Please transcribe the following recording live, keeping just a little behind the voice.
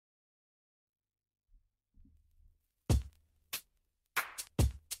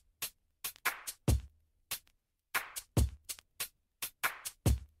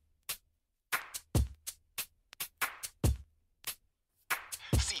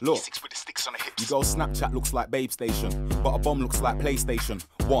Look, you go Snapchat looks like Babe Station, but a bomb looks like PlayStation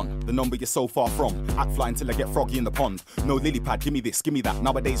 1, the number you're so far from. Act fly until I get froggy in the pond. No lily pad, give me this, give me that.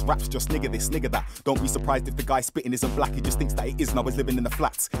 Nowadays raps just nigger this, nigger that. Don't be surprised if the guy spitting isn't black, he just thinks that it is and I was living in the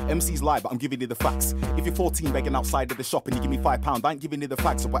flats. MCs lie, but I'm giving you the facts. If you're 14 begging outside of the shop and you give me £5, I ain't giving you the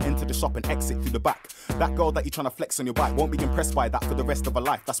facts, so I enter the shop and exit through the back. That girl that you're trying to flex on your bike won't be impressed by that for the rest of her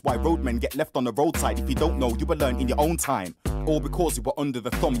life. That's why roadmen get left on the roadside. If you don't know, you will learn in your own time. All because you were under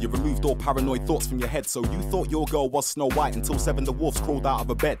the thumb, you removed all paranoid thoughts from your head. So you thought your girl was Snow White until 7 the wolves crawled out of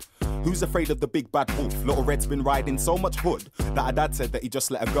a bed. Who's afraid of the big bad wolf? Little Red's been riding so much hood that her dad said that he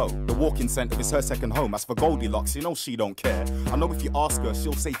just let her go. The walking centre is her second home. As for Goldilocks, you know she don't care. I know if you ask her,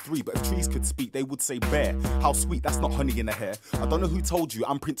 she'll say 3, but if trees could speak, they would say bear. How sweet, that's not honey in her hair. I don't know who told you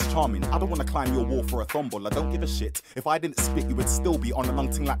I'm Prince Charming. I don't want to climb your wall for a thumble. I don't give a shit. If I didn't spit, you would still be on a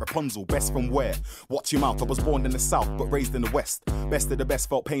long thing like Rapunzel. Best from where? Watch your mouth. I was born in the south, but raised in the west. Best of the best,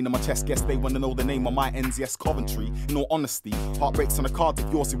 felt pain in my chest. Guess they want to know the name on my ends. Yes, Coventry. In all honesty, heartbreaks on a card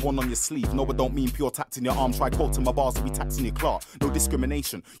if yours is one on your sleeve. No, I don't mean pure tact in your arm. Try quoting my bars to be taxing your clerk. No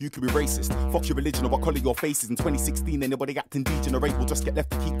discrimination. You could be racist. Fuck your religion or what colour your face is. In 2016, anybody acting degenerate will just get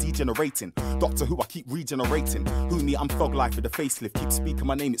left to keep degenerating. Doctor Who, I keep regenerating. Who me? I'm Thug Life with a facelift. Keep speaking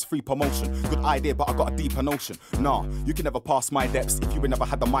my name, it's free promotion. Good idea, but I got a deeper notion. Nah, you can never pass my depths. If you never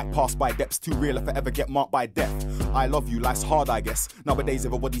had the mic passed by depths, too real if I ever get marked by death. I love you, life's hard, I guess. Nowadays,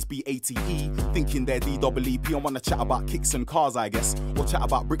 everybody's B-A-T-E, thinking they're D-double-E-P. I wanna chat about kicks and cars, I guess. Or chat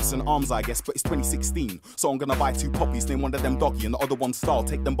about bricks and arms, I guess. But it's 2016, so I'm gonna buy 2 puppies. Name one of them Doggy and the other one Star.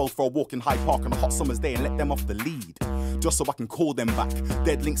 Take them both for a walk in Hyde Park on a hot summer's day and let them off the lead. Just so I can call them back.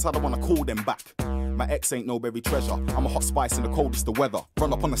 Dead links, I don't wanna call them back. My ex ain't no berry treasure. I'm a hot spice in the coldest of weather.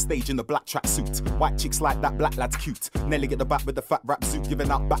 Run up on the stage in the black tracksuit. White chicks like that, black lad's cute. Nelly get the back with the fat rap suit, giving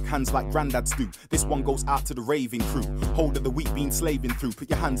out backhands like granddads do. This one goes out to the raving crew. Hold of the week been slaving through. Put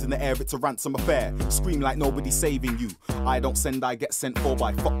your hands in the air, it's a ransom affair. Scream like nobody's saving you. I don't send, I get sent for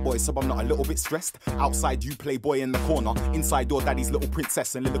by fuckboys, so I'm not a little bit stressed. Outside you play boy in the corner. Inside your daddy's little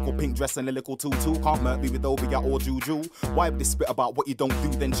princess and lyrical pink dress and a little tutu. Can't murk me with obeah or juju. Why would they spit about what you don't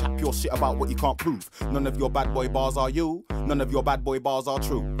do, then chat pure shit about what you can't prove? None of your bad boy bars are you. None of your bad boy bars are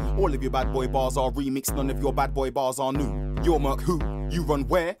true. All of your bad boy bars are remixed. None of your bad boy bars are new. You're Merc who? You run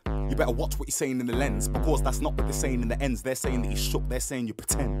where? You better watch what you're saying in the lens, because that's not what they're saying in the ends. They're saying that you shook, they're saying you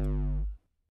pretend.